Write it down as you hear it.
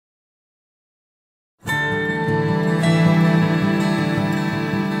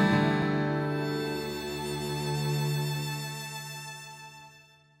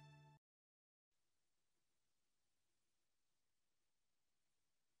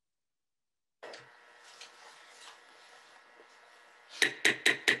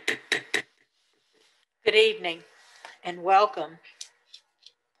Good evening and welcome.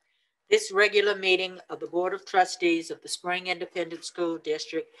 This regular meeting of the Board of Trustees of the Spring Independent School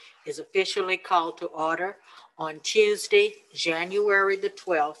District is officially called to order on Tuesday, January the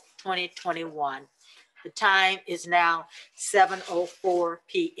 12th, 2021. The time is now 7:04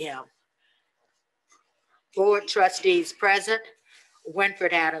 p.m. Board trustees present: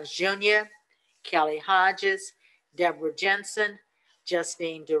 Winfred Adams Jr., Kelly Hodges, Deborah Jensen,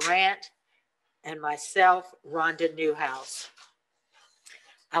 Justine Durant, and myself, Rhonda Newhouse.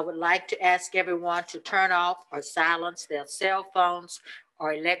 I would like to ask everyone to turn off or silence their cell phones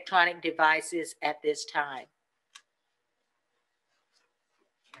or electronic devices at this time.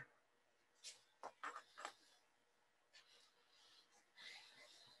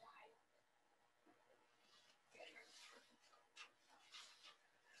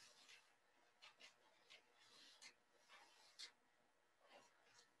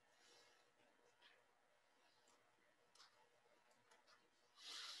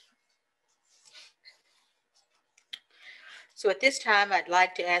 So at this time, I'd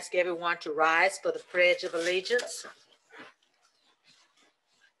like to ask everyone to rise for the Pledge of Allegiance.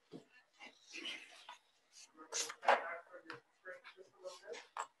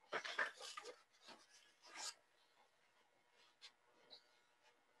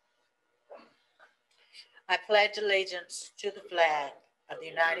 I pledge allegiance to the flag of the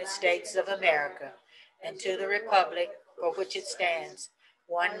United States of America and to the republic for which it stands,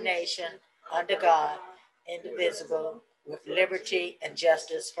 one nation, under God, indivisible, with liberty and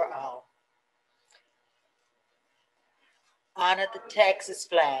justice for all. Honor the Texas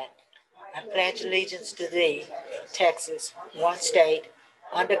flag. I pledge allegiance to thee, Texas, one state,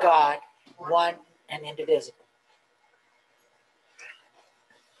 under God, one and indivisible.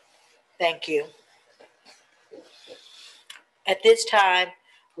 Thank you. At this time,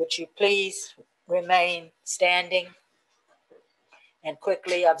 would you please remain standing and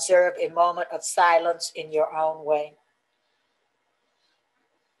quickly observe a moment of silence in your own way?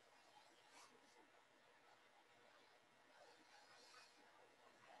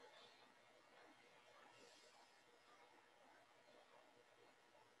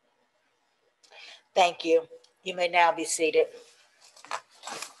 Thank you. You may now be seated.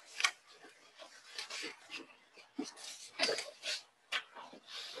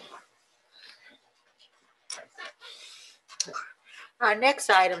 Our next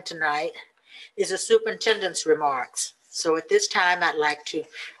item tonight is the superintendent's remarks. So at this time, I'd like to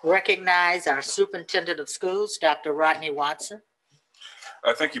recognize our superintendent of schools, Dr. Rodney Watson.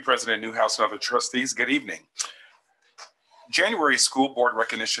 Thank you, President Newhouse and other trustees. Good evening. January is School Board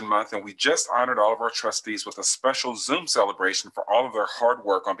Recognition Month, and we just honored all of our trustees with a special Zoom celebration for all of their hard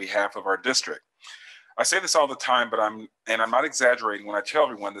work on behalf of our district. I say this all the time, but I'm not exaggerating when I tell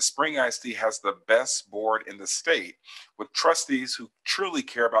everyone the Spring ISD has the best board in the state, with trustees who truly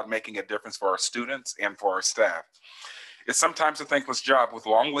care about making a difference for our students and for our staff. It's sometimes a thankless job with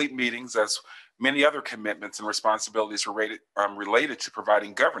long, late meetings, as many other commitments and responsibilities related to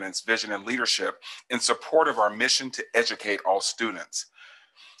providing governance, vision, and leadership in support of our mission to educate all students.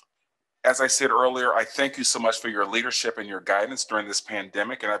 As I said earlier, I thank you so much for your leadership and your guidance during this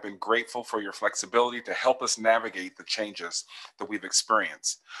pandemic, and I've been grateful for your flexibility to help us navigate the changes that we've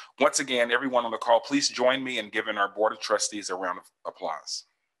experienced. Once again, everyone on the call, please join me in giving our Board of Trustees a round of applause.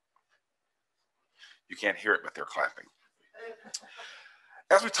 You can't hear it, but they're clapping.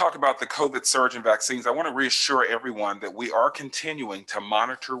 As we talk about the COVID surge in vaccines, I want to reassure everyone that we are continuing to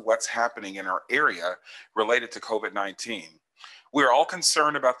monitor what's happening in our area related to COVID-19. We are all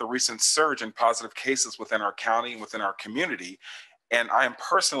concerned about the recent surge in positive cases within our county and within our community, and I am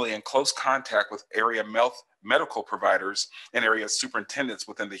personally in close contact with area medical providers and area superintendents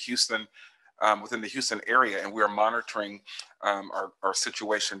within the Houston area, and we are monitoring our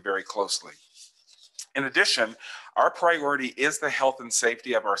situation very closely. In addition, our priority is the health and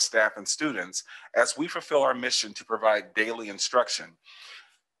safety of our staff and students as we fulfill our mission to provide daily instruction.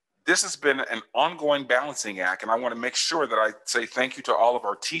 This has been an ongoing balancing act, and I want to make sure that I say thank you to all of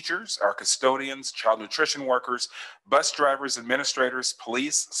our teachers, our custodians, child nutrition workers, bus drivers, administrators,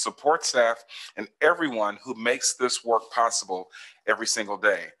 police, support staff, and everyone who makes this work possible every single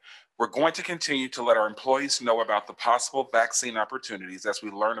day. We're going to continue to let our employees know about the possible vaccine opportunities as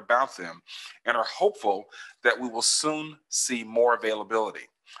we learn about them, and are hopeful that we will soon see more availability.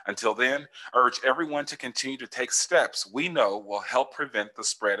 Until then, I urge everyone to continue to take steps we know will help prevent the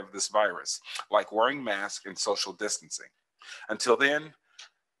spread of this virus, like wearing masks and social distancing. Until then,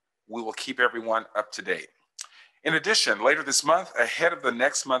 we will keep everyone up to date. In addition, later this month, ahead of the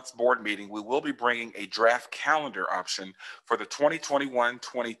next month's board meeting, we will be bringing a draft calendar option for the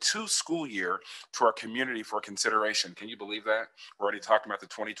 2021-22 school year to our community for consideration. Can you believe that? We're already talking about the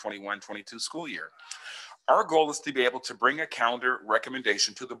 2021-22 school year. Our goal is to be able to bring a calendar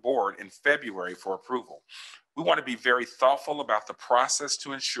recommendation to the board in February for approval. We want to be very thoughtful about the process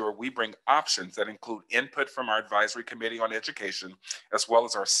to ensure we bring options that include input from our advisory committee on education, as well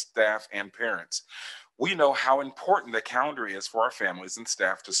as our staff and parents. We know how important the calendar is for our families and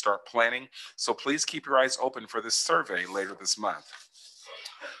staff to start planning, so please keep your eyes open for this survey later this month.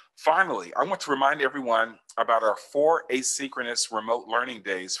 Finally, I want to remind everyone about our 4 asynchronous remote learning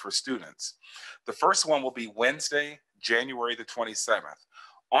days for students. The first one will be Wednesday, January the 27th.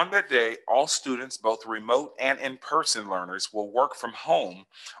 On that day, all students, both remote and in-person learners, will work from home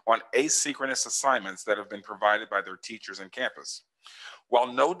on asynchronous assignments that have been provided by their teachers on campus.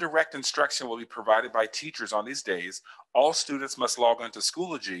 While no direct instruction will be provided by teachers on these days, all students must log on to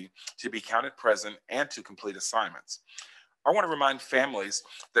Schoology to be counted present and to complete assignments. I want to remind families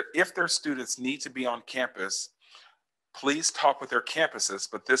that if their students need to be on campus, please talk with their campuses,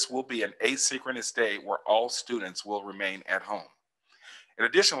 but this will be an asynchronous day where all students will remain at home. And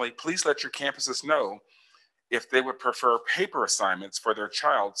additionally, please let your campuses know if they would prefer paper assignments for their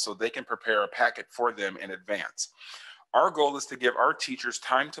child so they can prepare a packet for them in advance. Our goal is to give our teachers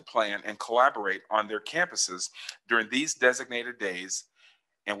time to plan and collaborate on their campuses during these designated days,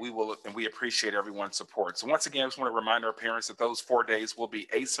 and we appreciate everyone's support. So once again, I just want to remind our parents that those 4 days will be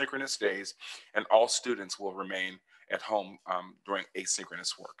asynchronous days, and all students will remain at home during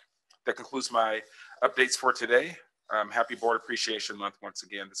asynchronous work. That concludes my updates for today. Happy Board Appreciation Month once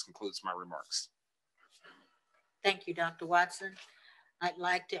again. This concludes my remarks. Thank you, Dr. Watson. I'd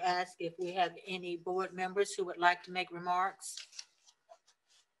like to ask if we have any board members who would like to make remarks.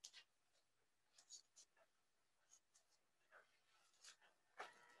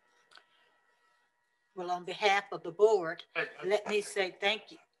 Well, on behalf of the board, let me say thank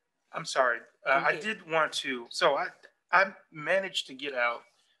you. I'm sorry. I did want to, so I managed to get out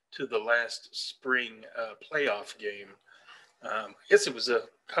to the last spring playoff game. I guess it was a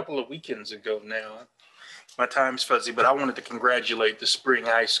couple of weekends ago now. My time's fuzzy, but I wanted to congratulate the Spring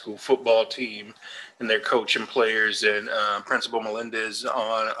High School football team and their coach and players and Principal Melendez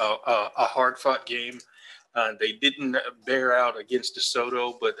on a hard-fought game. They didn't bear out against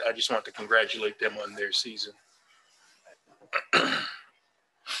DeSoto, but I just want to congratulate them on their season.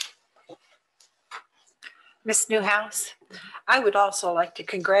 Ms. Newhouse, I would also like to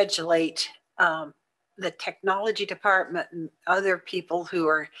congratulate the technology department and other people who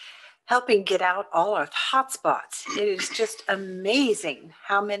are helping get out all our hotspots. It is just amazing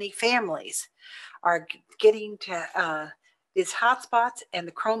how many families are getting to these hotspots and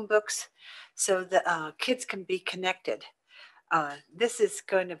the Chromebooks so that kids can be connected. This is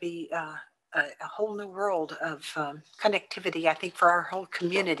going to be a whole new world of connectivity, I think, for our whole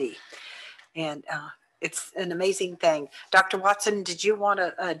community. And it's an amazing thing. Dr. Watson, did you want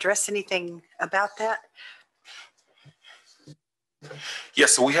to address anything about that?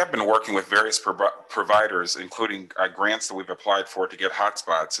 Yes, so we have been working with various providers, including grants that we've applied for to get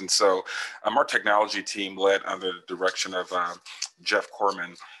hotspots. And so our technology team, led under the direction of Jeff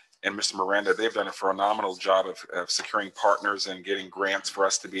Corman and Mr. Miranda, they've done a phenomenal job of securing partners and getting grants for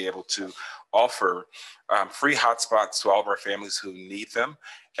us to be able to offer free hotspots to all of our families who need them,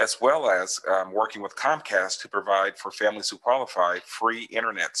 as well as working with Comcast to provide for families who qualify free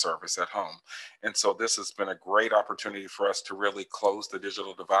internet service at home. And so this has been a great opportunity for us to really close the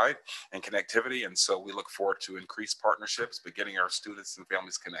digital divide and connectivity. And so we look forward to increased partnerships, but getting our students and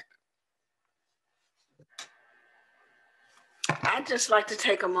families connected. I'd just like to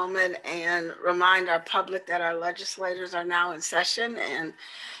take a moment and remind our public that our legislators are now in session. And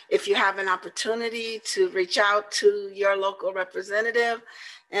if you have an opportunity to reach out to your local representative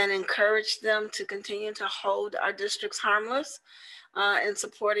and encourage them to continue to hold our districts harmless in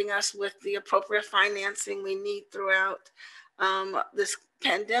supporting us with the appropriate financing we need throughout this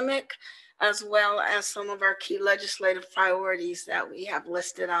pandemic, as well as some of our key legislative priorities that we have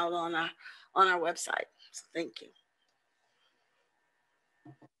listed out on our website. So thank you.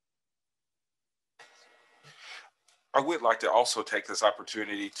 I would like to also take this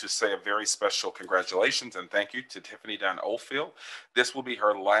opportunity to say a very special congratulations and thank you to Tiffany Dunn Oldfield. This will be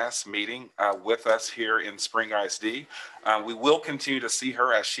her last meeting with us here in Spring ISD. We will continue to see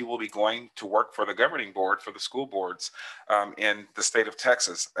her as she will be going to work for the governing board for the school boards in the state of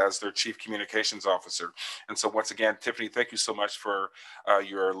Texas as their chief communications officer. And so once again, Tiffany, thank you so much for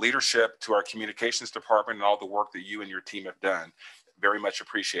your leadership to our communications department and all the work that you and your team have done. Very much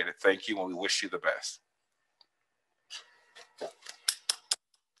appreciated. Thank you, and we wish you the best.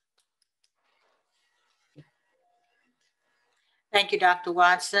 Thank you, Dr.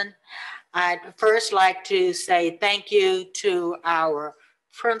 Watson. I'd first like to say thank you to our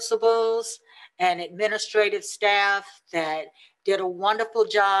principals and administrative staff that did a wonderful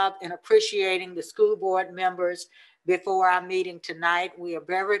job in appreciating the school board members before our meeting tonight. We are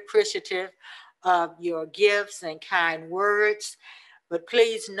very appreciative of your gifts and kind words, but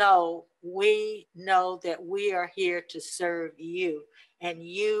please know, we know that we are here to serve you, and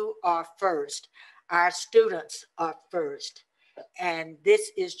you are first. Our students are first. And this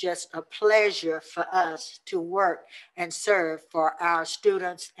is just a pleasure for us to work and serve for our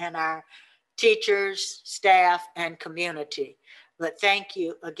students and our teachers, staff, and community. But thank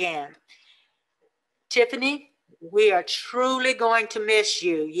you again. Tiffany, we are truly going to miss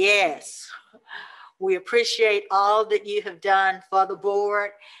you. Yes. We appreciate all that you have done for the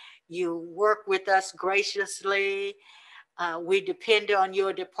board. You work with us graciously. We depend on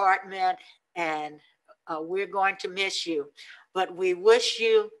your department, and we're going to miss you. But we wish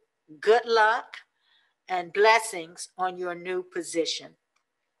you good luck and blessings on your new position.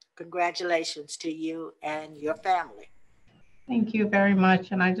 Congratulations to you and your family. Thank you very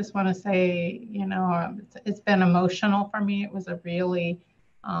much. And I just want to say, you know, it's been emotional for me. It was a really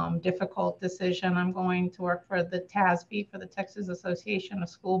difficult decision. I'm going to work for the TASB, for the Texas Association of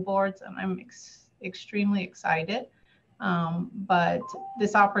School Boards, and I'm extremely excited. But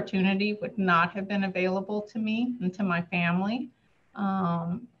this opportunity would not have been available to me and to my family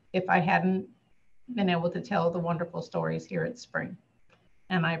if I hadn't been able to tell the wonderful stories here at Spring.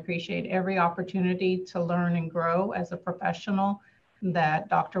 And I appreciate every opportunity to learn and grow as a professional that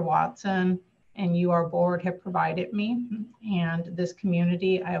Dr. Watson and you, our board, have provided me. And this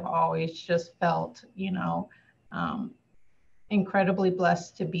community, I have always just felt, you know, incredibly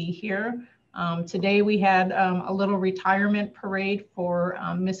blessed to be here. Today we had a little retirement parade for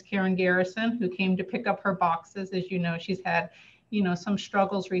Miss Karen Garrison, who came to pick up her boxes. As you know, she's had, you know, some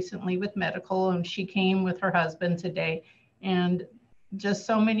struggles recently with medical, and she came with her husband today. And just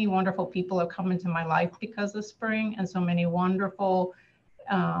so many wonderful people have come into my life because of Spring, and so many wonderful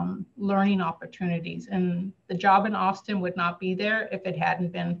learning opportunities. And the job in Austin would not be there if it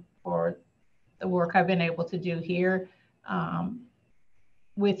hadn't been for the work I've been able to do here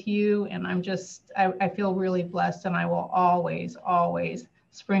with you. And I feel really blessed, and I will always,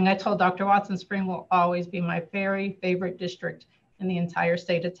 Spring, I told Dr. Watson, Spring will always be my very favorite district in the entire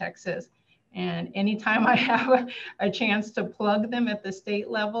state of Texas. And anytime I have a chance to plug them at the state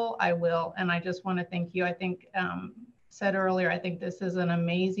level, I will. And I just want to thank you. I think, said earlier, I think this is an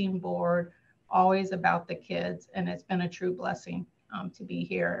amazing board, always about the kids. And it's been a true blessing to be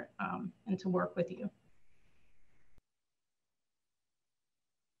here and to work with you.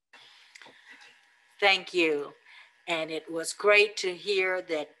 Thank you. And it was great to hear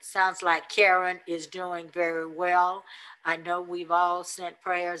that. Sounds like Karen is doing very well. I know we've all sent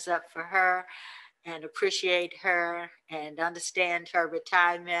prayers up for her and appreciate her and understand her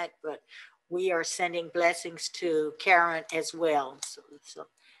retirement, but we are sending blessings to Karen as well. So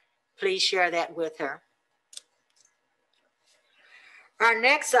please share that with her. Our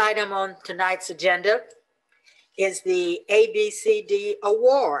next item on tonight's agenda is the ABCD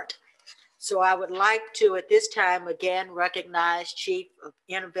Award. So I would like to, at this time, again, recognize Chief of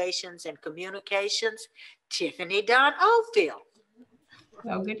Innovations and Communications, Tiffany Don Oldfield.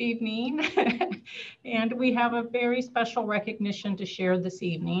 Well, good evening. And we have a very special recognition to share this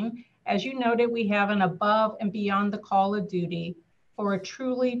evening. As you noted, we have an above and beyond the call of duty for a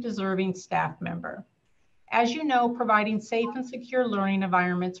truly deserving staff member. As you know, providing safe and secure learning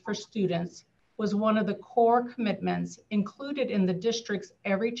environments for students was one of the core commitments included in the district's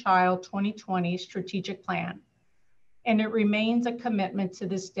Every Child 2020 strategic plan, and it remains a commitment to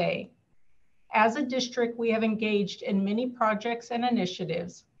this day. As a district, we have engaged in many projects and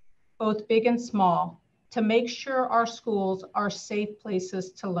initiatives, both big and small, to make sure our schools are safe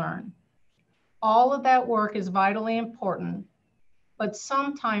places to learn. All of that work is vitally important, but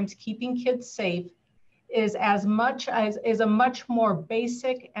sometimes keeping kids safe is a much more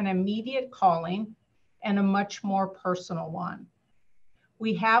basic and immediate calling and a much more personal one.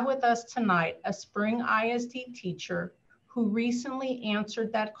 We have with us tonight a Spring ISD teacher who recently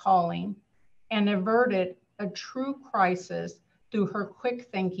answered that calling and averted a true crisis through her quick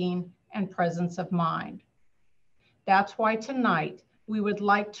thinking and presence of mind. That's why tonight we would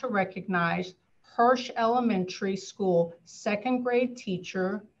like to recognize Hirsch Elementary School second grade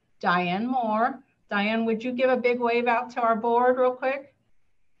teacher, Diane Moore. Diane, would you give a big wave out to our board real quick?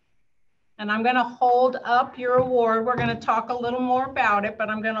 And I'm gonna hold up your award. We're gonna talk a little more about it, but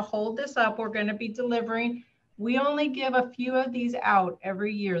I'm gonna hold this up. We're gonna be delivering We only give a few of these out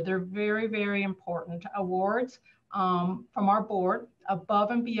every year. They're very, very important awards from our board, above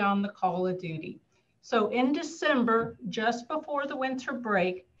and beyond the call of duty. So in December, just before the winter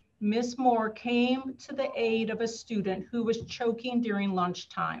break, Miss Moore came to the aid of a student who was choking during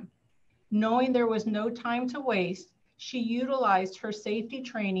lunchtime. Knowing there was no time to waste, she utilized her safety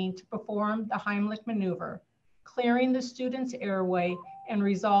training to perform the Heimlich maneuver, clearing the student's airway and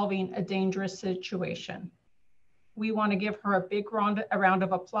resolving a dangerous situation. We want to give her a big round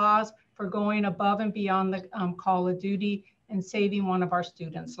of applause for going above and beyond the call of duty and saving one of our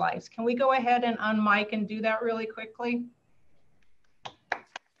students' lives. Can we go ahead and unmic and do that really quickly?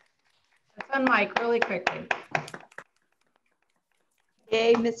 Let's unmic really quickly.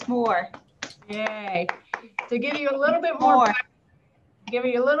 Yay, Miss Moore. Yay. To give you a little bit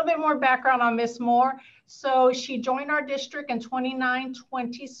more background on Miss Moore. So she joined our district in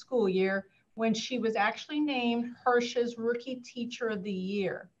 29-20 school year when she was actually named Hirsch's Rookie Teacher of the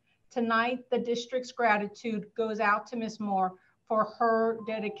Year. Tonight, the district's gratitude goes out to Miss Moore for her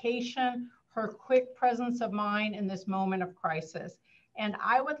dedication, her quick presence of mind in this moment of crisis. And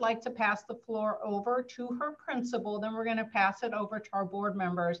I would like to pass the floor over to her principal. Then we're going to pass it over to our board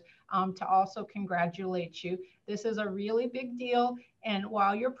members to also congratulate you. This is a really big deal. And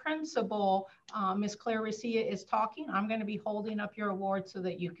while your principal, Ms. Claire Recia, is talking, I'm going to be holding up your award so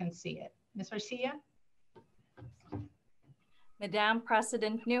that you can see it. Ms. Recia? Madam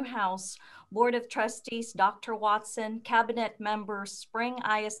President Newhouse, Board of Trustees, Dr. Watson, Cabinet members, Spring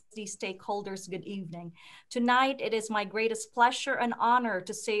ISD stakeholders, good evening. Tonight, it is my greatest pleasure and honor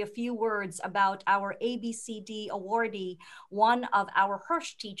to say a few words about our ABCD awardee, one of our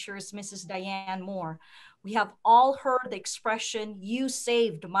Hirsch teachers, Mrs. Diane Moore. We have all heard the expression, "You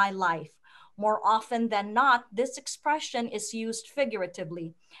saved my life." More often than not, this expression is used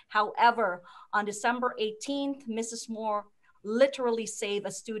figuratively. However, on December 18th, Mrs. Moore literally saved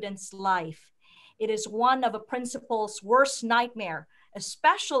a student's life. It is one of a principal's worst nightmare,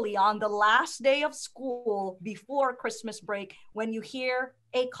 especially on the last day of school before Christmas break, when you hear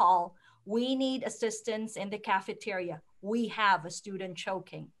a call, "We need assistance in the cafeteria. We have a student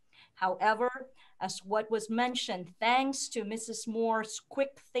choking." However, as what was mentioned, thanks to Mrs. Moore's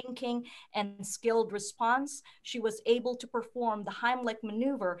quick thinking and skilled response, she was able to perform the Heimlich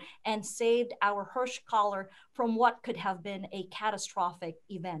maneuver and saved our Hirsch scholar from what could have been a catastrophic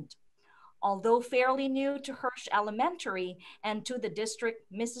event. Although fairly new to Hirsch Elementary and to the district,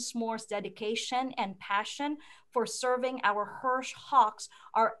 Mrs. Moore's dedication and passion for serving our Hirsch Hawks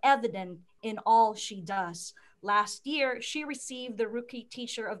are evident in all she does. Last year, she received the Rookie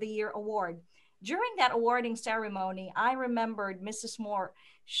Teacher of the Year award. During that awarding ceremony, I remembered Mrs. Moore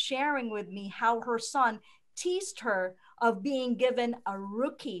sharing with me how her son teased her of being given a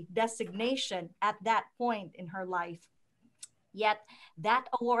rookie designation at that point in her life. Yet that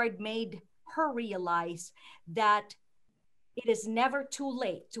award made her realize that it is never too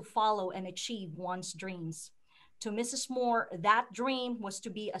late to follow and achieve one's dreams. To Mrs. Moore, that dream was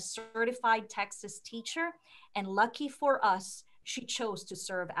to be a certified Texas teacher, and lucky for us, she chose to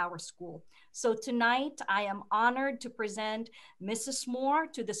serve our school. So tonight, I am honored to present Mrs. Moore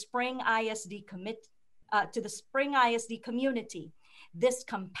to the Spring ISD community. This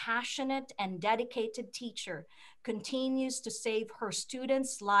compassionate and dedicated teacher continues to save her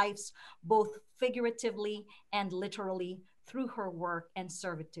students' lives, both figuratively and literally, through her work and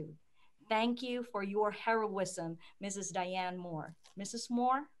servitude. Thank you for your heroism, Mrs. Diane Moore. Mrs.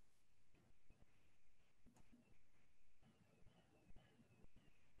 Moore?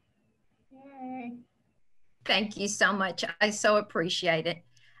 Yay. Thank you so much. I so appreciate it.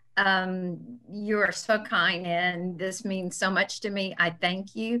 You are so kind, and this means so much to me. I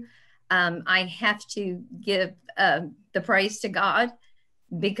thank you. I have to give the praise to God,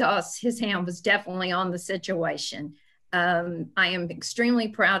 because his hand was definitely on the situation. I am extremely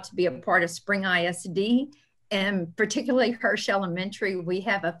proud to be a part of Spring ISD, and particularly Hirsch Elementary. We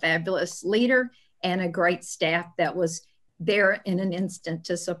have a fabulous leader and a great staff that was there in an instant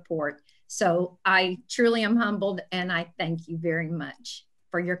to support. So I truly am humbled, and I thank you very much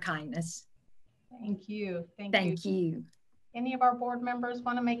for your kindness. Thank you. Thank you. Any of our board members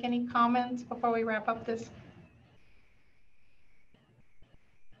want to make any comments before we wrap up this?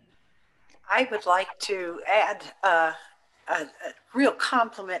 I would like to add a real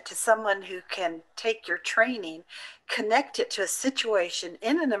compliment to someone who can take your training, connect it to a situation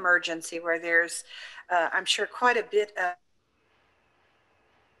in an emergency where there's, I'm sure, quite a bit of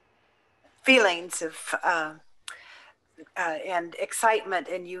feelings of and excitement,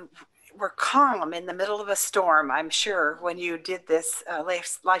 and you were calm in the middle of a storm, I'm sure, when you did this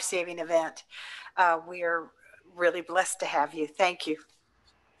life-saving event. We are really blessed to have you. Thank you.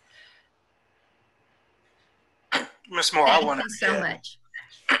 Ms. Moore, I Thank want you so much.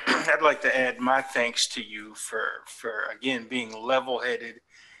 I'd like to add my thanks to you for again being level-headed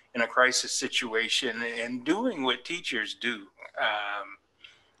in a crisis situation and doing what teachers do.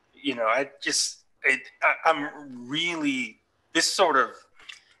 You know, I'm really, this sort of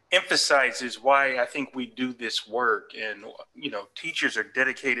emphasizes why I think we do this work. And you know, teachers are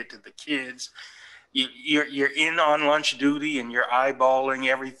dedicated to the kids. You're in on lunch duty and you're eyeballing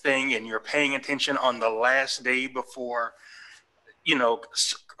everything and you're paying attention on the last day before, you know,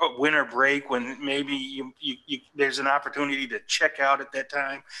 winter break, when maybe you there's an opportunity to check out at that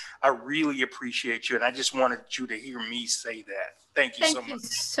time. I really appreciate you, and I just wanted you to hear me say that. Thank you so much. Thank you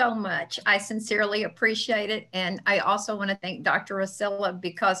so much. I sincerely appreciate it. And I also want to thank Dr. Rosillo,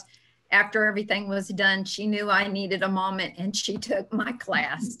 because after everything was done, she knew I needed a moment and she took my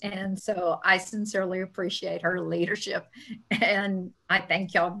class. And so I sincerely appreciate her leadership. And I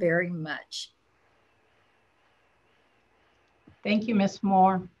thank y'all very much. Thank you, Ms.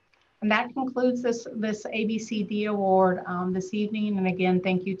 Moore. And that concludes this ABCD award this evening. And again,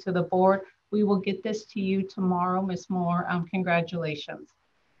 thank you to the board. We will get this to you tomorrow, Ms. Moore. Congratulations.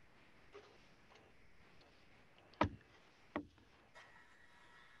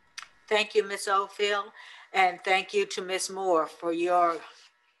 Thank you, Ms. Oldfield, and thank you to Ms. Moore for your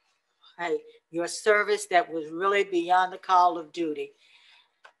service that was really beyond the call of duty.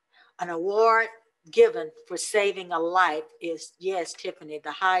 An award given for saving a life is, yes, Tiffany,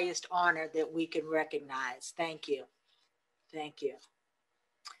 the highest honor that we can recognize. Thank you. Thank you.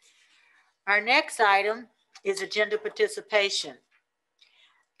 Our next item is agenda participation.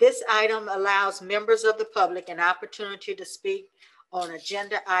 This item allows members of the public an opportunity to speak on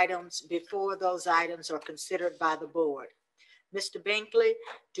agenda items before those items are considered by the board. Mr. Binkley,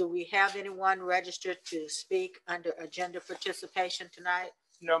 do we have anyone registered to speak under agenda participation tonight?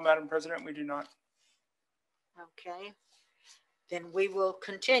 No, Madam President, we do not. Okay, then we will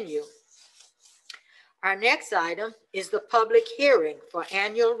continue. Our next item is the public hearing for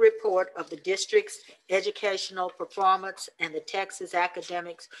annual report of the district's educational performance and the Texas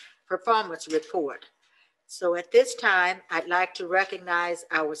Academics Performance Report. So at this time, I'd like to recognize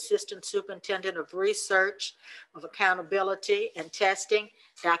our Assistant Superintendent of Research, of Accountability and Testing,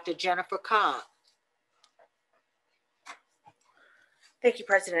 Dr. Jennifer Cobb. Thank you,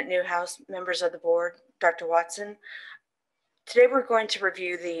 President Newhouse, members of the board, Dr. Watson. Today we're going to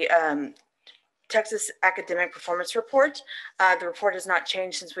review the Texas Academic Performance Report. The report has not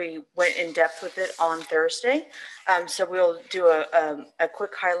changed since we went in depth with it on Thursday. So we'll do a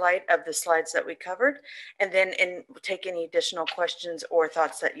quick highlight of the slides that we covered, and then take any additional questions or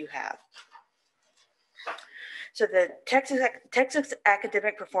thoughts that you have. So the Texas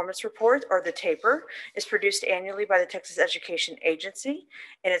Academic Performance Report, or the TAPER, is produced annually by the Texas Education Agency,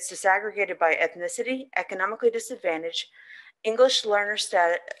 and it's disaggregated by ethnicity, economically disadvantaged, English language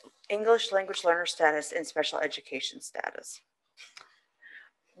learner status, and special education status.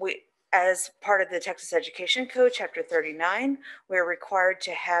 As part of the Texas Education Code, Chapter 39, we are required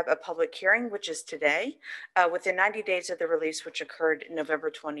to have a public hearing, which is today, within 90 days of the release, which occurred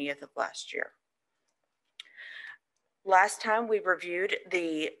November 20th of last year. Last time we reviewed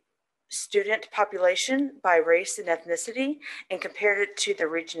the student population by race and ethnicity and compared it to the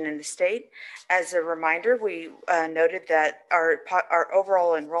region and the state. As a reminder, we noted that our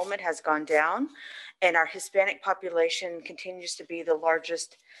overall enrollment has gone down, and our Hispanic population continues to be the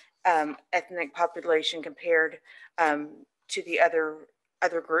largest ethnic population compared to the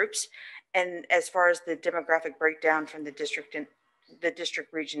other groups. And as far as the demographic breakdown from the district,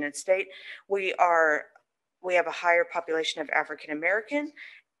 region, and state, we have a higher population of African American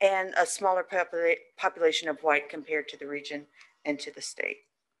and a smaller population of white compared to the region and to the state.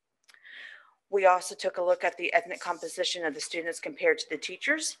 We also took a look at the ethnic composition of the students compared to the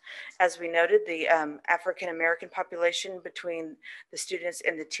teachers. As we noted, the African American population between the students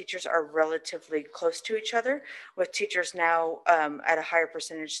and the teachers are relatively close to each other, with teachers now at a higher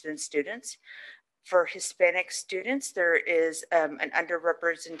percentage than students. For Hispanic students, there is an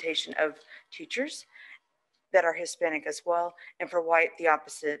underrepresentation of teachers that are Hispanic as well, and for white, the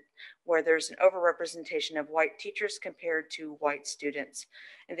opposite, where there's an overrepresentation of white teachers compared to white students.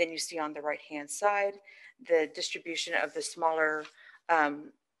 And then you see on the right-hand side, the distribution of the smaller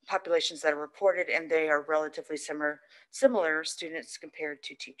populations that are reported, and they are relatively similar students compared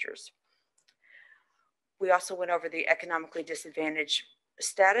to teachers. We also went over the economically disadvantaged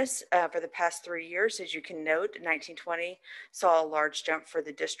status for the past 3 years. As you can note, 1920 saw a large jump for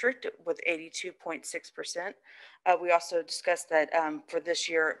the district with 82.6%. We also discussed that for this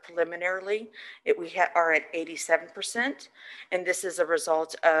year preliminarily, we are at 87%. And this is a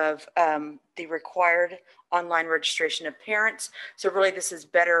result of the required online registration of parents. So really this is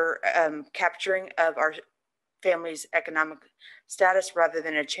better capturing of our family's economic status rather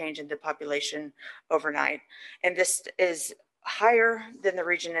than a change in the population overnight. And this is higher than the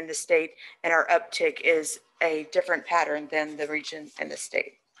region and the state, and our uptick is a different pattern than the region and the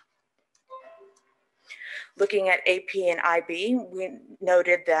state. Looking at AP and IB, we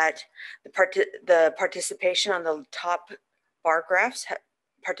noted that the participation on the top bar graphs,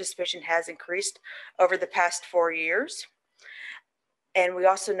 participation has increased over the past 4 years. And we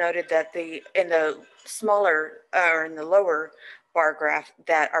also noted that in the smaller or in the lower bar graph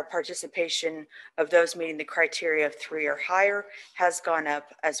that our participation of those meeting the criteria of 3 or higher has gone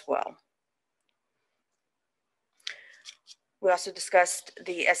up as well. We also discussed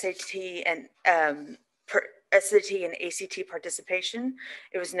the SAT and ACT participation.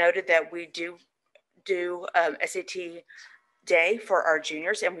 It was noted that we do SAT day for our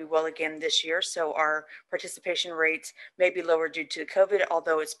juniors, and we will again this year. So our participation rates may be lower due to COVID,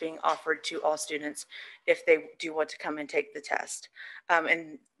 although it's being offered to all students if they do want to come and take the test.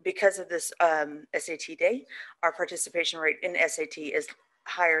 And because of this SAT day, our participation rate in SAT is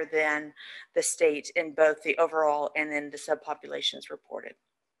higher than the state in both the overall and in the subpopulations reported.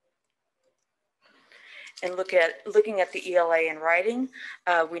 And looking at the ELA in writing,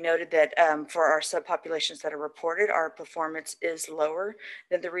 we noted that for our subpopulations that are reported, our performance is lower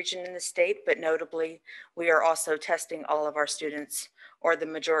than the region and the state, but notably, we are also testing all of our students, or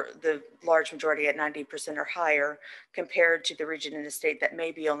the large majority at 90% or higher, compared to the region and the state that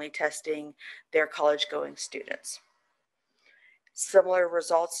may be only testing their college-going students. Similar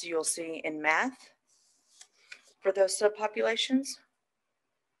results you'll see in math for those subpopulations.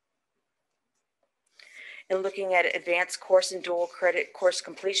 And looking at advanced course and dual credit course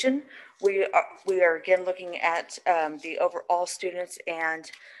completion, we are again looking at the overall students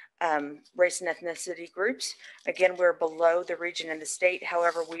and race and ethnicity groups. Again, we're below the region and the state.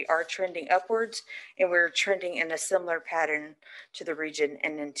 However, we are trending upwards, and we're trending in a similar pattern to the region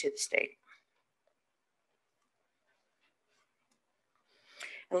and into the state.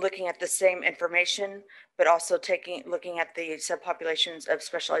 And looking at the same information, but also looking at the subpopulations of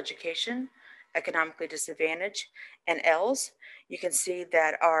special education, economically disadvantaged, and ELs, you can see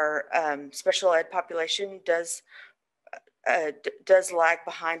that our special ed population does lag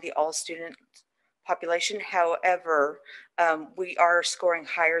behind the all student population. However, we are scoring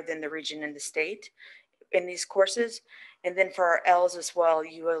higher than the region and the state in these courses. And then for our ELs as well,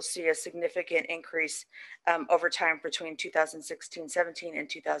 you will see a significant increase over time between 2016-17 and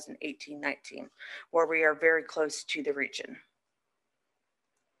 2018-19, where we are very close to the region.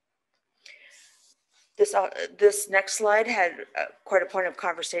 This next slide had quite a point of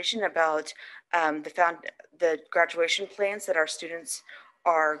conversation about the graduation plans that our students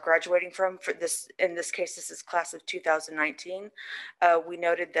are graduating from. In this case, this is class of 2019. We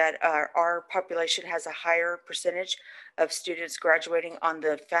noted that our population has a higher percentage of students graduating on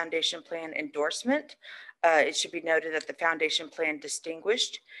the foundation plan endorsement. It should be noted that the foundation plan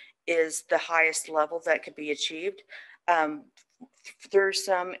distinguished is the highest level that could be achieved. Through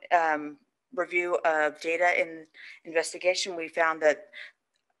some review of data and investigation, we found that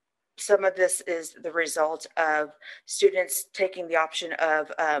some of this is the result of students taking the option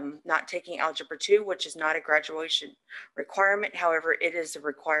of not taking Algebra 2, which is not a graduation requirement. However, it is a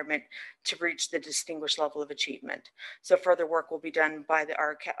requirement to reach the distinguished level of achievement. So further work will be done by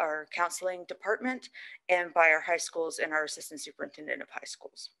our counseling department and by our high schools and our assistant superintendent of high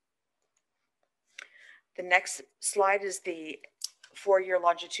schools. The next slide is the 4-year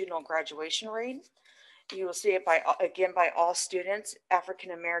longitudinal graduation rate. You will see it again by all students,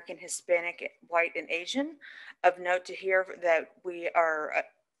 African American, Hispanic, white, and Asian. Of note to hear that we are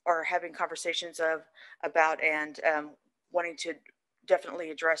having conversations about and wanting to definitely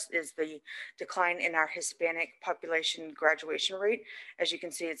address is the decline in our Hispanic population graduation rate. As you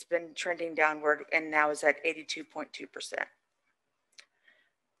can see, it's been trending downward and now is at 82.2%.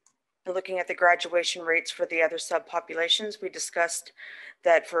 And looking at the graduation rates for the other subpopulations, we discussed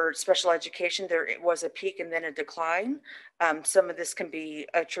that for special education, there was a peak and then a decline. Some of this can be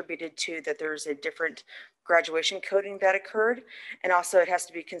attributed to that there's a different graduation coding that occurred. And also it has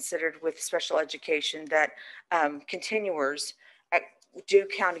to be considered with special education that continuers do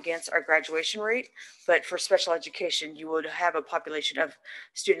count against our graduation rate, but for special education, you would have a population of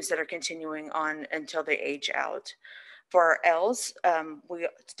students that are continuing on until they age out. For our Ls, we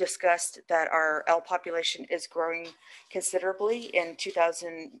discussed that our L population is growing considerably. In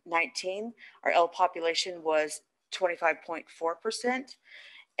 2019, our L population was 25.4%.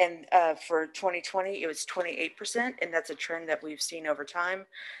 And for 2020, it was 28%. And that's a trend that we've seen over time,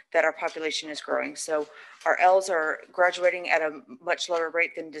 that our population is growing. So our Ls are graduating at a much lower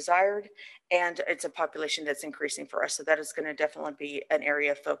rate than desired. And it's a population that's increasing for us. So that is going to definitely be an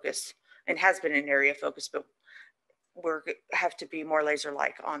area of focus, and has been an area of focus, but we're have to be more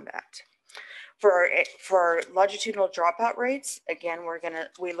laser-like on that. For our longitudinal dropout rates, again,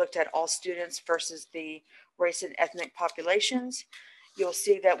 we looked at all students versus the race and ethnic populations. You'll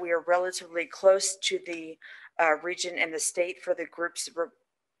see that we are relatively close to the region and the state for the groups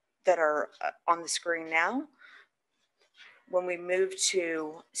that are on the screen now. When we move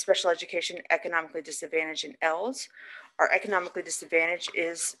to special education, economically disadvantaged, and Ls, our economically disadvantaged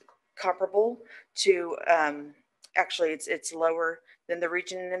is comparable to, actually it's lower than the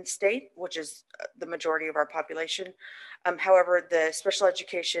region and the state, which is the majority of our population. However, the special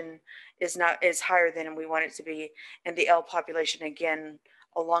education is higher than we want it to be. And the L population, again,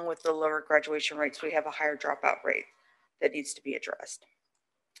 along with the lower graduation rates, we have a higher dropout rate that needs to be addressed.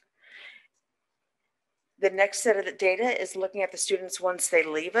 The next set of the data is looking at the students once they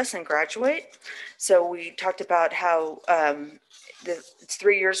leave us and graduate. So we talked about how it's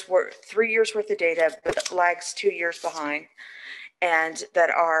 3 years worth of data, but lags 2 years behind, and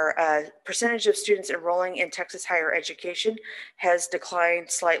that our percentage of students enrolling in Texas higher education has declined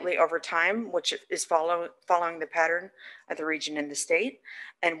slightly over time, which is following the pattern of the region and the state.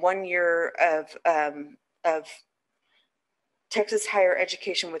 And 1 year of Texas higher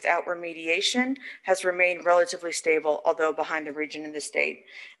education without remediation has remained relatively stable, although behind the region and the state.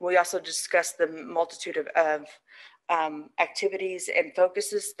 We also discussed the multitude of activities and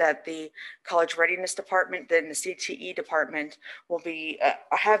focuses that the College Readiness Department, then the CTE department will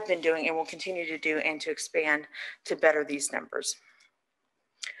have been doing and will continue to do, and to expand to better these numbers.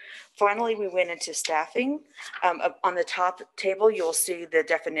 Finally, we went into staffing. On the top table, you'll see the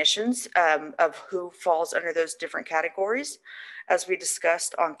definitions of who falls under those different categories. As we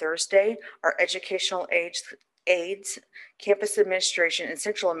discussed on Thursday, our educational aides, campus administration, and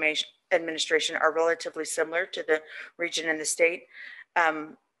central administration are relatively similar to the region and the state.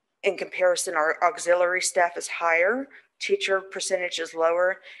 In comparison, our auxiliary staff is higher, teacher percentage is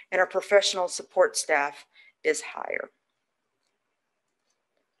lower, and our professional support staff is higher.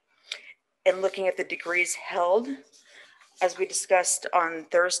 And looking at the degrees held, as we discussed on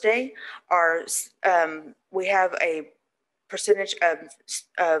Thursday, we have a percentage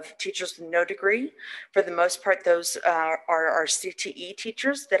of teachers with no degree. For the most part, those are our CTE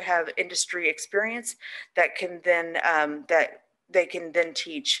teachers that have industry experience that they can then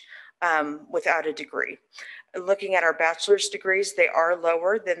teach without a degree. Looking at our bachelor's degrees, they are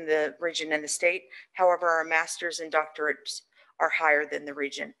lower than the region and the state. However, our master's and doctorates are higher than the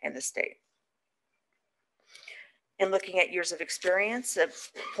region and the state. And looking at years of experience,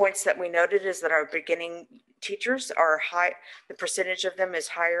 points that we noted is that our beginning teachers are high. The percentage of them is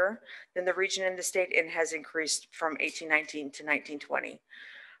higher than the region and the state, and has increased from 1819 to 1920.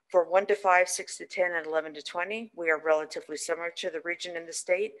 For 1 to 5, 6 to 10, and 11 to 20, we are relatively similar to the region and the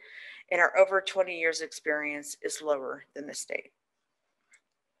state, and our over 20 years experience is lower than the state.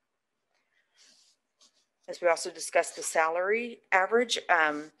 As we also discussed the salary average,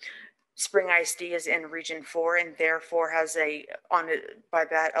 Spring ISD is in Region 4, and therefore has by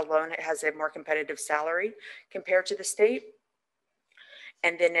that alone, it has a more competitive salary compared to the state.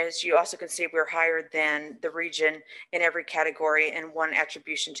 And then, as you also can see, we're higher than the region in every category. And one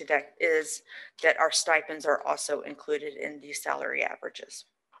attribution to that is that our stipends are also included in these salary averages.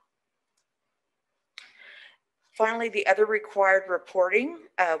 Finally, the other required reporting,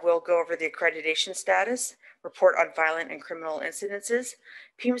 we'll go over the accreditation status, report on violent and criminal incidences,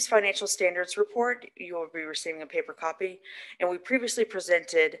 PEIMS financial standards report. You will be receiving a paper copy. And we previously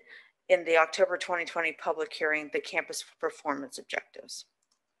presented in the October 2020 public hearing the campus performance objectives.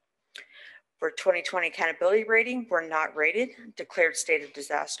 For 2020 accountability rating, we're not rated, declared state of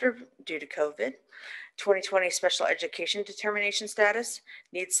disaster due to COVID. 2020 special education determination status,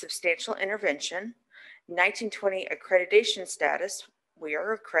 needs substantial intervention. 1920 accreditation status, we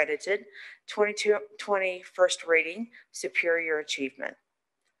are accredited. 2020 first rating, superior achievement.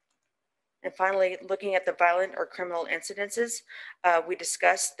 And finally, looking at the violent or criminal incidences, we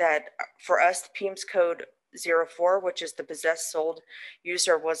discussed that for us, the PEIMS code 04, which is the possessed, sold, used,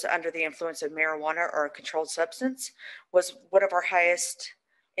 or was under the influence of marijuana or a controlled substance, was one of our highest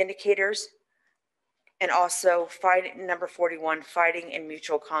indicators. And also number 41, fighting in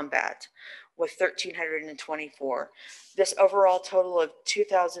mutual combat with 1,324. This overall total of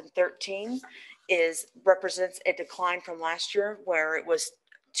 2013 represents a decline from last year where it was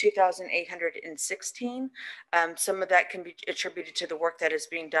 2,816. Some of that can be attributed to the work that is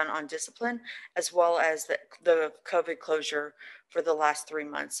being done on discipline, as well as the COVID closure for the last 3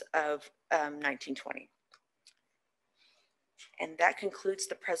 months of 1920. And that concludes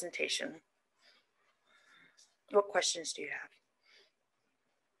the presentation. What questions do you have?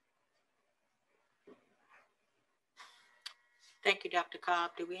 Thank you, Dr.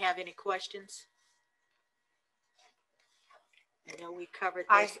 Cobb. Do we have any questions? I know we covered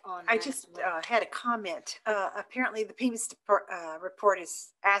this on. I just had a comment. Apparently the PEMS report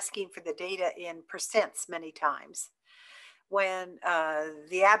is asking for the data in percents many times, when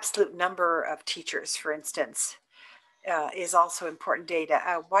the absolute number of teachers, for instance, is also important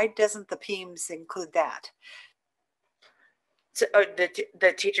data. Why doesn't the PEMS include that? So,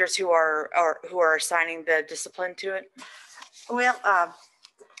 the teachers who are assigning the discipline to it? Well,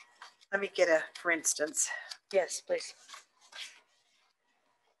 let me get a, for instance. Yes, please.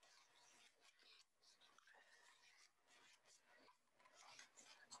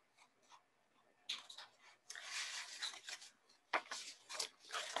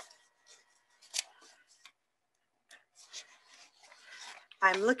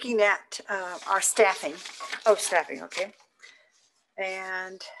 I'm looking at our staffing. Oh, staffing, okay.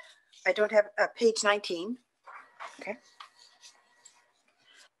 And I don't have page 19. Okay.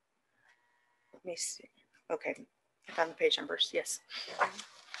 Let me see. Okay, I found the page numbers, yes.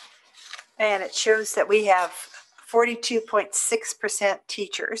 And it shows that we have 42.6%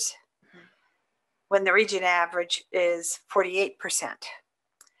 teachers, when the region average is 48%.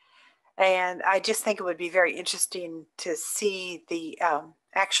 And I just think it would be very interesting to see the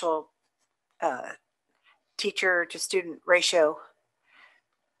actual teacher to student ratio.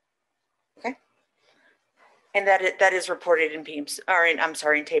 Okay. And that is reported in PEMS, or in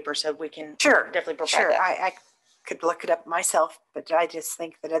TAPR, so we can definitely provide that. I could look it up myself, but I just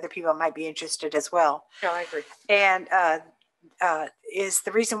think that other people might be interested as well. No, I agree. And is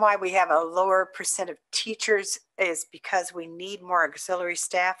the reason why we have a lower percent of teachers is because we need more auxiliary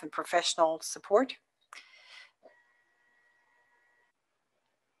staff and professional support?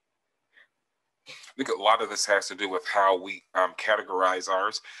 I think a lot of this has to do with how we categorize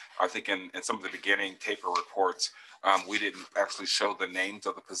ours. I think in some of the beginning TAPR reports, we didn't actually show the names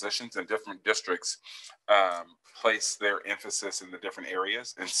of the positions, and different districts place their emphasis in the different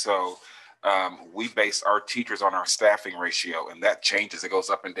areas. And so we base our teachers on our staffing ratio, and that changes. It goes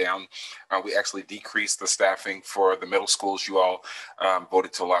up and down. We actually decreased the staffing for the middle schools. You all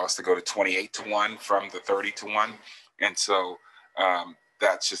voted to allow us to go to 28-1 from the 30-1. And so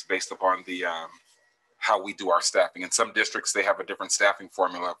that's just based upon the how we do our staffing. In some districts, they have a different staffing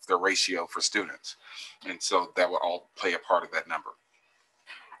formula for their ratio for students. And so that will all play a part of that number.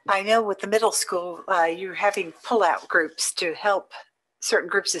 I know with the middle school, you're having pull-out groups to help certain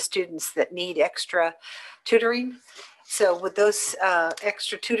groups of students that need extra tutoring. So would those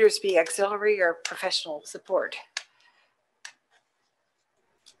extra tutors be auxiliary or professional support?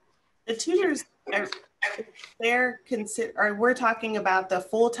 The tutors we're talking about the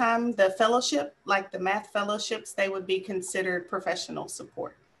full-time, the fellowship, like the math fellowships, they would be considered professional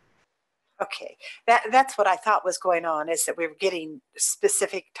support. Okay, that's what I thought was going on, is that we were getting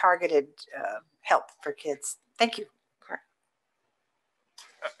specific targeted help for kids. Thank you. Correct.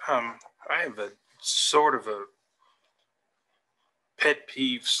 I have a sort of a pet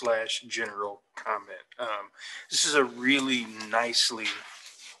peeve / general comment. This is a really nicely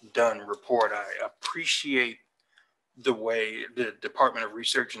done report. I appreciate the way the Department of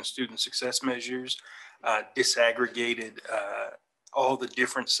Research and Student Success Measures disaggregated all the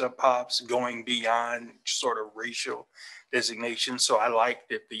different subpops, going beyond sort of racial designation. So I like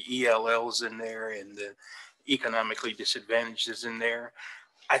that the ELL is in there and the economically disadvantaged is in there.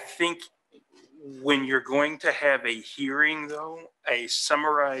 I think when you're going to have a hearing, though, a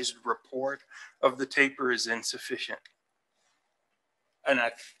summarized report of the TAPR is insufficient. And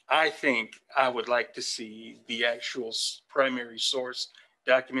I think I would like to see the actual primary source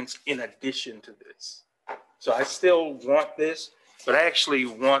documents in addition to this. So I still want this, but I actually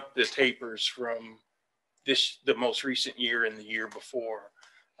want the TAPRs from the most recent year and the year before.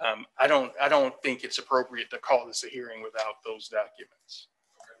 I don't think it's appropriate to call this a hearing without those documents.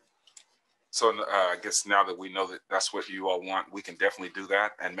 So I guess now that we know that that's what you all want, we can definitely do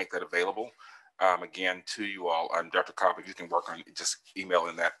that and make that available again to you all. Dr. Cobb, if you can work on just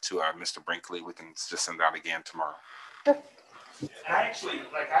emailing that to Mr. Brinkley, we can just send that again tomorrow. I actually,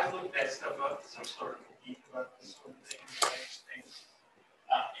 I looked that stuff up. I'm sorry.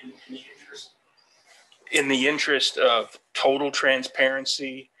 In the interest of total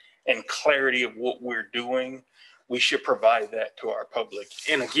transparency and clarity of what we're doing, we should provide that to our public.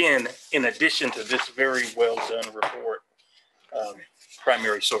 And again, in addition to this very well done report,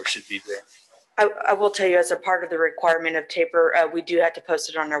 primary source should be there. I will tell you, as a part of the requirement of taper, we do have to post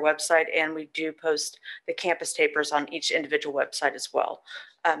it on our website, and we do post the campus tapers on each individual website as well.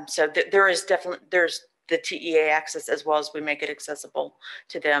 So there's the TEA access, as well as we make it accessible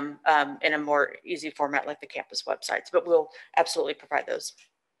to them in a more easy format like the campus websites, but we'll absolutely provide those.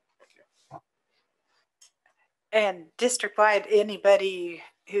 And district-wide, anybody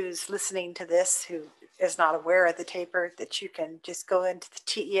who's listening to this who is not aware of the taper, that you can just go into the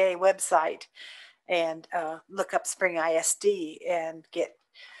TEA website and look up Spring ISD and get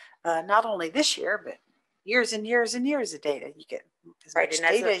not only this year, but years and years and years of data. You get as much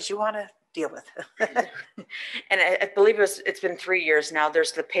data as you want to deal with. And I believe it's been 3 years now.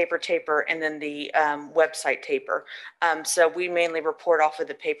 There's the paper taper and then the website taper. So we mainly report off of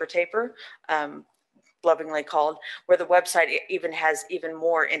the paper taper, lovingly called, where the website even has even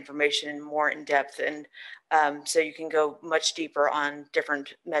more information and more in depth. And so you can go much deeper on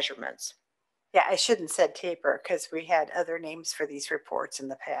different measurements. Yeah, I shouldn't have said taper because we had other names for these reports in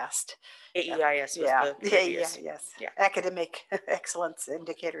the past. AEIS was Yeah, the previous. yes. Yeah. Academic excellence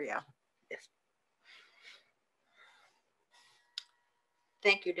indicator, yeah. Yes.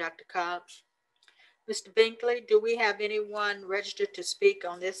 Thank you, Dr. Cobb. Mr. Binkley, do we have anyone registered to speak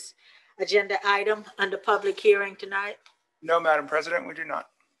on this agenda item under public hearing tonight? No, Madam President, we do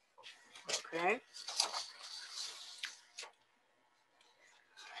not. Okay.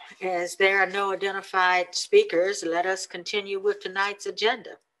 As there are no identified speakers, let us continue with tonight's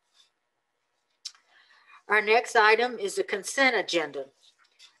agenda. Our next item is the consent agenda.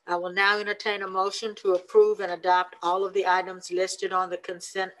 I will now entertain a motion to approve and adopt all of the items listed on the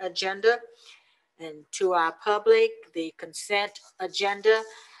consent agenda. And to our public, the consent agenda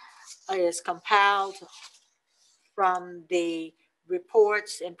is compiled from the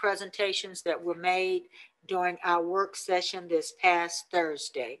reports and presentations that were made during our work session this past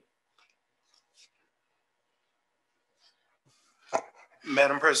Thursday.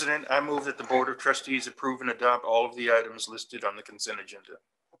 Madam President, I move that the Board of Trustees approve and adopt all of the items listed on the consent agenda.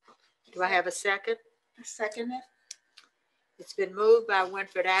 Do I have a second? I second it. It's been moved by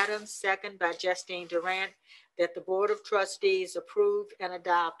Winfred Adams, second by Justine Durant, that the Board of Trustees approve and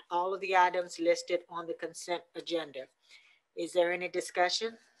adopt all of the items listed on the consent agenda. Is there any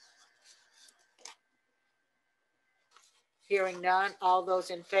discussion? Hearing none, all those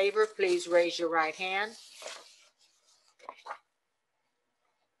in favor, please raise your right hand.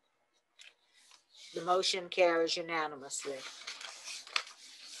 The motion carries unanimously.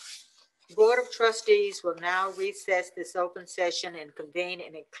 The Board of Trustees will now recess this open session and convene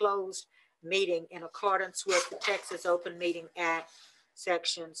in a closed meeting in accordance with the Texas Open Meeting Act,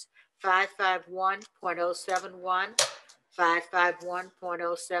 sections 551.071,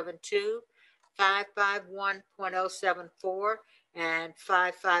 551.072, 551.074, and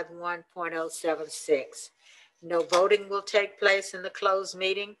 551.076. No voting will take place in the closed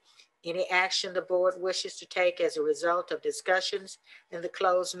meeting. Any action the board wishes to take as a result of discussions in the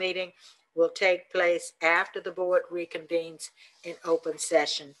closed meeting will take place after the board reconvenes in open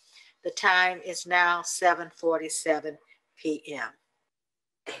session. The time is now 7:47 p.m.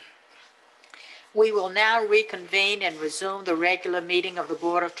 We will now reconvene and resume the regular meeting of the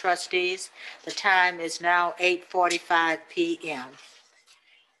Board of Trustees. The time is now 8:45 p.m.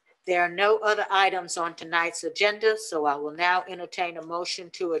 There are no other items on tonight's agenda, so I will now entertain a motion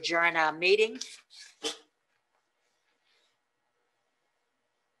to adjourn our meeting.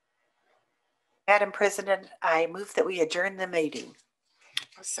 Madam President, I move that we adjourn the meeting.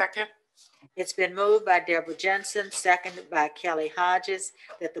 A second. It's been moved by Deborah Jensen, seconded by Kelly Hodges,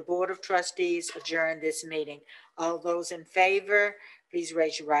 that the Board of Trustees adjourn this meeting. All those in favor, please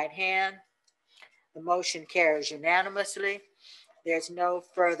raise your right hand. The motion carries unanimously. There's no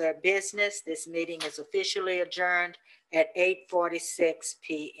further business. This meeting is officially adjourned at 8:46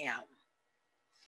 p.m.